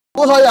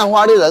多少养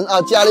花的人啊，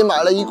家里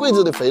买了一柜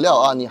子的肥料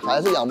啊，你还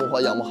是养不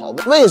活、养不好。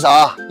为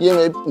啥？因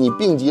为你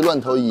病急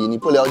乱投医，你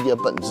不了解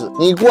本质。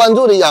你关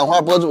注的养花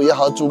博主也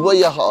好，主播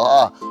也好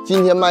啊，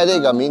今天卖这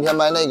个，明天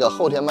卖那个，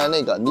后天卖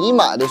那个，你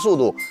买的速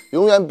度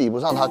永远比不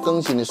上它更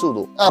新的速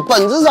度啊。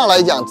本质上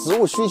来讲，植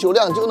物需求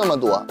量就那么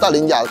多，氮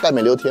磷钾钙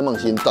镁硫铁锰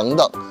锌等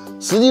等。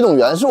10几种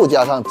元素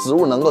加上植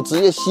物能够直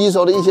接吸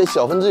收的一些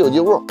小分子有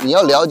机物，你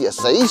要了解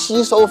谁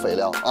吸收肥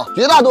料啊？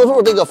绝大多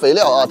数这个肥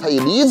料啊，它以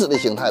离子的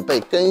形态被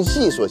根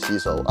系所吸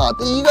收啊。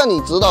第一个，你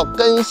知道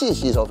根系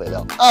吸收肥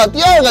料啊。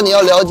第二个，你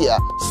要了解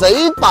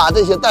谁把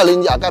这些氮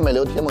磷钾钙镁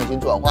硫铁锰锌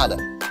转化的，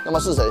那么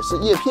是谁？是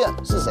叶片，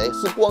是谁？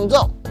是光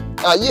照。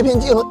啊，叶片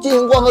进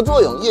行光合作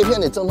用，叶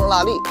片的增生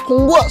拉力，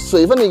通过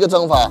水分的一个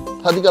蒸发，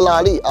它这个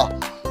拉力啊，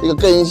这个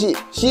根系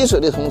吸水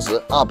的同时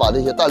啊，把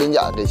这些氮磷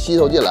钾给吸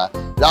收进来，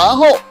然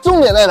后重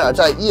点在哪儿？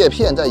在叶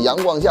片在阳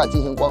光下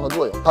进行光合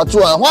作用，它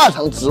转化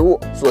成植物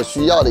所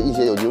需要的一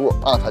些有机物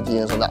啊，它进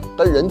行生长，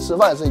跟人吃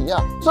饭是一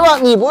样，是吧？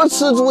你不是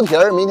吃猪蹄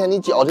儿，明天你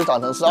脚就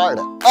长成12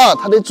的啊，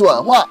它得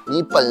转化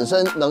你本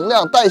身能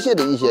量代谢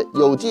的一些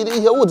有机的一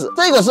些物质，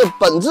这个是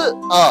本质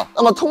啊。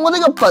那么通过这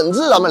个本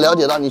质，咱们了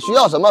解到你需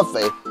要什么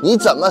肥，你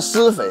怎么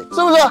施肥，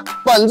是不是？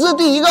本质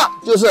第一个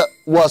就是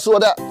我说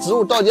的，植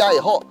物到家以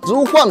后，植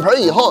物换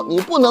盆以后，你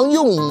不能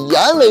用以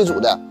盐为主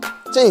的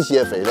这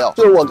些肥料，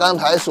就是我刚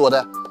才说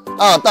的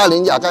啊，氮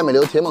磷钾钙镁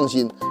硫铁锰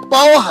锌，包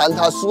含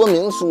它说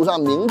明书上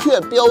明确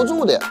标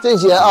注的这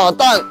些啊，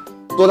氮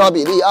多少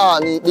比例啊，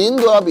你磷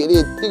多少比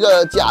例，这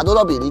个钾多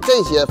少比例，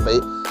这些肥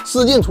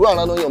施进土壤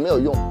当中有没有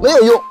用？没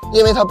有用，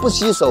因为它不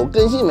吸收，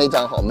根系没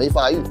长好，没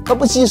发育，它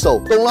不吸收，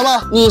懂了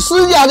吗？你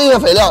施加这些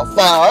肥料，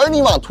反而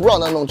你往土壤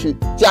当中去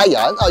加盐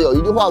啊。有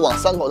一句话，往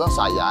伤口上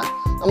撒盐。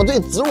那么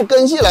对植物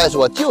根系来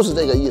说就是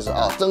这个意思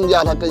啊，增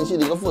加它根系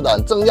的一个负担，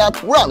增加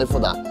土壤的负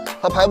担，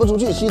它排不出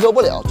去，吸收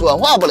不了，转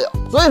化不了，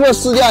所以说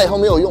施加以后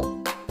没有用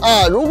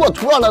啊。如果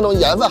土壤当中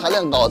盐分含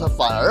量高，它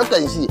反而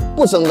根系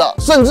不生长，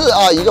甚至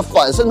啊一个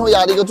反渗透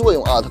压的一个作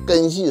用啊，它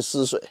根系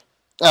失水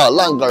啊，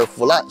烂根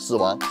腐烂死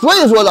亡。所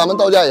以说咱们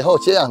到家以后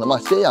先养什么？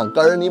先养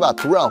根儿，你把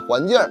土壤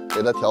环境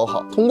给它调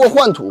好，通过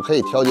换土可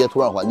以调节土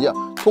壤环境，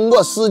通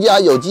过施加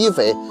有机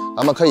肥，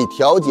咱们可以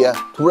调节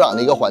土壤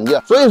的一个环境。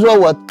所以说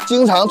我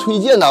经常推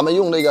荐咱们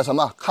用这个什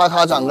么咔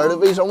咔长根的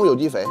微生物有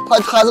机肥，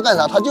它是干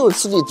啥？它就是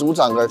刺激植物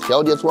长根，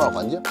调节土壤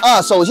环境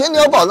啊。首先你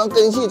要保证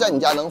根系在你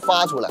家能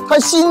发出来，它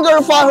新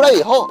根发出来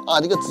以后啊，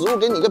这个植物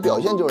给你一个表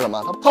现就是什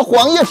么？它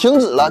黄叶停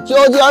止了，交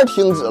尖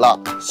停止了，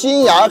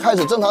新芽开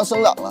始正常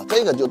生长了，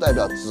这个就代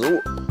表植物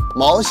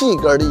毛细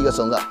根的一个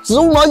生长。植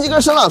物毛细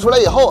根生长出来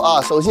以后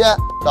啊，首先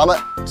咱们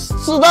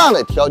适当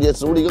的调节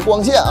植物的一个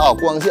光线啊，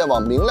光线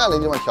往明亮的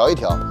地方调一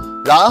调，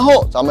然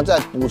后咱们再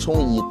补充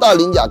以氮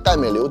磷钾钙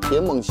镁硫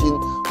铁锰锌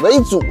为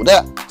主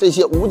的这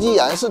些无机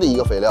盐式的一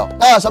个肥料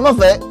啊。什么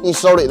肥？你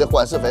手里的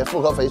缓释肥、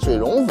复合肥、水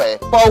溶肥，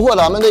包括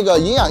咱们这个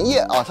营养液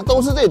啊，它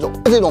都是这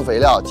种肥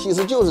料，其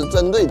实就是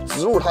针对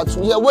植物它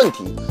出现问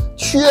题，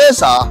缺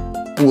啥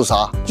补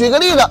啥。举个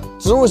例子，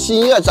植物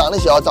新叶长得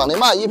小，长得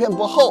慢，叶片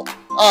不厚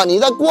啊，你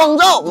在光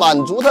照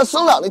满足它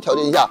生长的条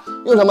件下，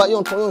用什么？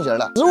用通用型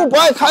的。植物不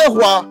爱开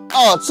花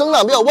啊，生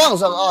长比较旺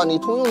盛啊，你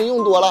通用的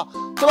用多了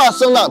是吧？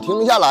生长停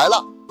不下来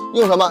了，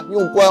用什么？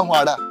用观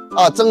花的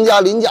啊，增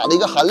加磷钾的一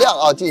个含量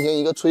啊，进行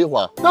一个催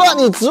花，是吧？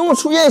你植物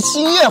出现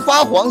新叶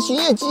发黄、新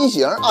叶畸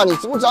形啊，你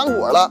植物长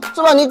果了，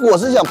是吧？你果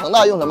实想膨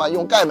大，用什么？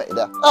用钙镁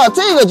的啊，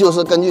这个就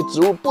是根据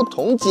植物不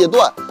同阶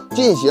段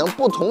进行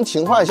不同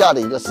情况下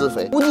的一个施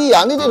肥。无机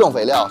盐的这种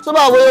肥料是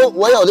吧？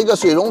我有这个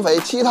水溶肥，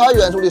其他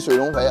元素的水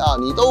溶肥啊，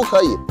你都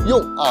可以用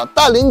啊。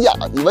氮磷钾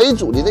为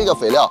主的这个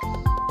肥料，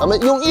咱们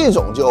用一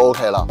种就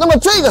OK 了。那么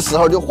这个时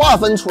候就划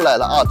分出来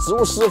了啊，植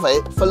物施肥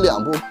分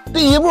2步，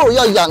第一步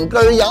要养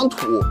根养土。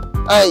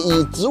哎，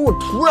以植物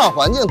土壤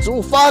环境、植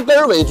物发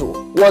根为主，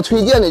我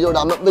推荐的就是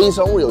咱们微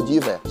生物有机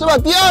肥，是吧？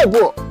第2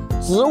步，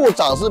植物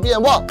长势变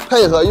旺，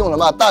配合用什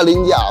么氮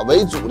磷钾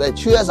为主的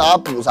缺啥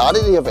补啥的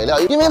这些肥料，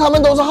因为它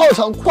们都是号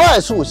称快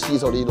速吸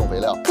收的一种肥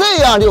料，这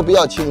样就比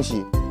较清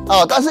晰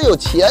啊。但是有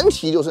前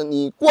提，就是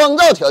你光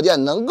照条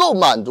件能够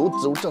满足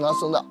植物正常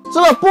生长，是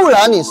吧？不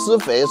然你施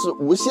肥是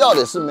无效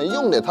的，是没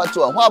用的，它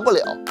转化不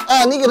了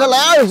啊。你给它来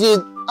2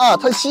斤。啊，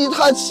它吸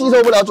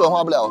收不了，转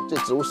化不了，这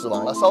植物死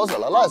亡了，烧死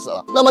了，烂死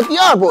了。那么第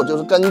2步就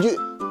是根据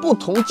不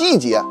同季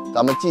节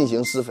咱们进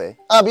行施肥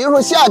啊，比如说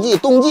夏季、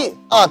冬季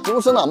啊，植物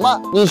生长慢，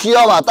你需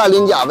要把氮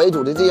磷钾为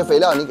主的这些肥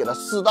料，你给它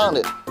适当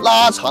的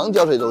拉长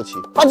浇水周期，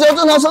它只要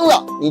正常生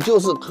长，你就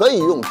是可以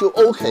用就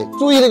OK。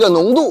注意这个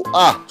浓度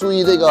啊，注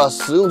意这个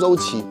使用周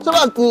期，是吧？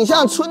你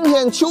像春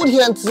天、秋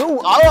天，植物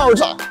嗷嗷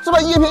长，是吧？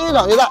叶片越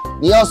长越大，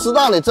你要适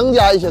当的增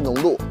加一些浓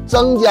度，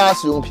增加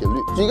使用频率。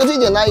举个最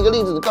简单一个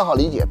例子，你更好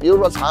理解，比如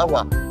说茶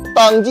花，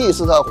当季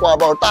是它花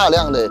苞大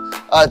量的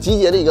集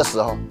结的一个时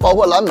候，包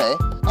括蓝莓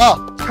啊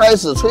开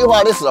始催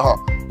花的时候，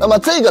那么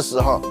这个时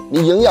候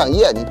你营养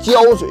液你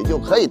浇水就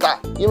可以带，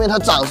因为它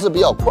长势比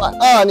较快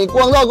啊。你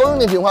光照供应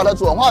的情况，它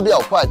转化比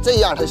较快，这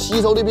样它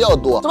吸收的比较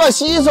多，是吧？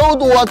吸收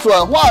多，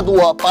转化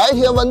多，白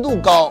天温度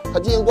高，它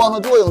进行光合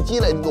作用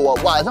积累的多，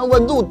晚上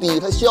温度低，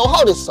它消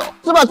耗的少，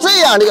是吧？这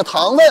样这个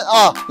糖分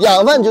啊、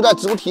养分就在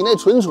植物体内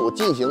存储，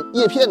进行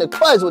叶片的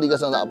快速的一个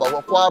生长，包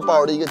括花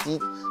苞的一个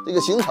这个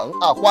形成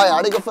啊，花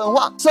芽的一个分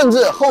化，甚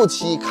至后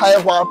期开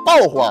花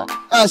爆花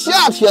啊。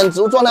夏天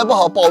植物状态不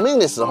好保命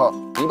的时候，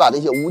你把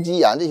这些无机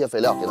盐这些肥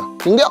料给它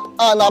停掉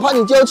啊，哪怕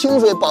你浇清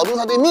水保住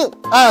它的命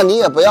啊，你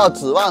也不要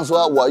指望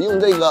说我用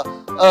这个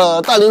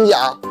氮磷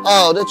钾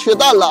啊，我这缺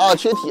氮了啊，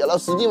缺铁了，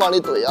使劲往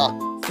里怼啊，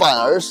反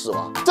而死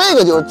亡。这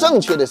个就是正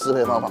确的施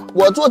肥方法。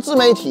我做自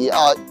媒体啊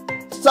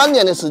，3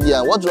年的时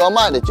间，我主要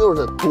卖的就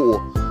是土、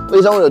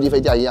微生物有机肥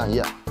加营养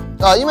液。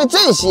啊，因为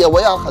这些我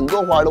养很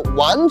多花都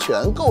完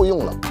全够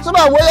用了，是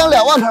吧？我养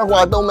2万盆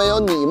花都没有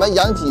你们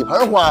养几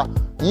盆花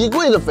一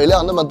柜子肥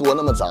料那么多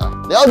那么杂。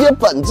了解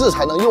本质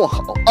才能用好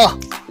啊！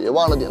别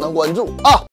忘了点赞关注啊！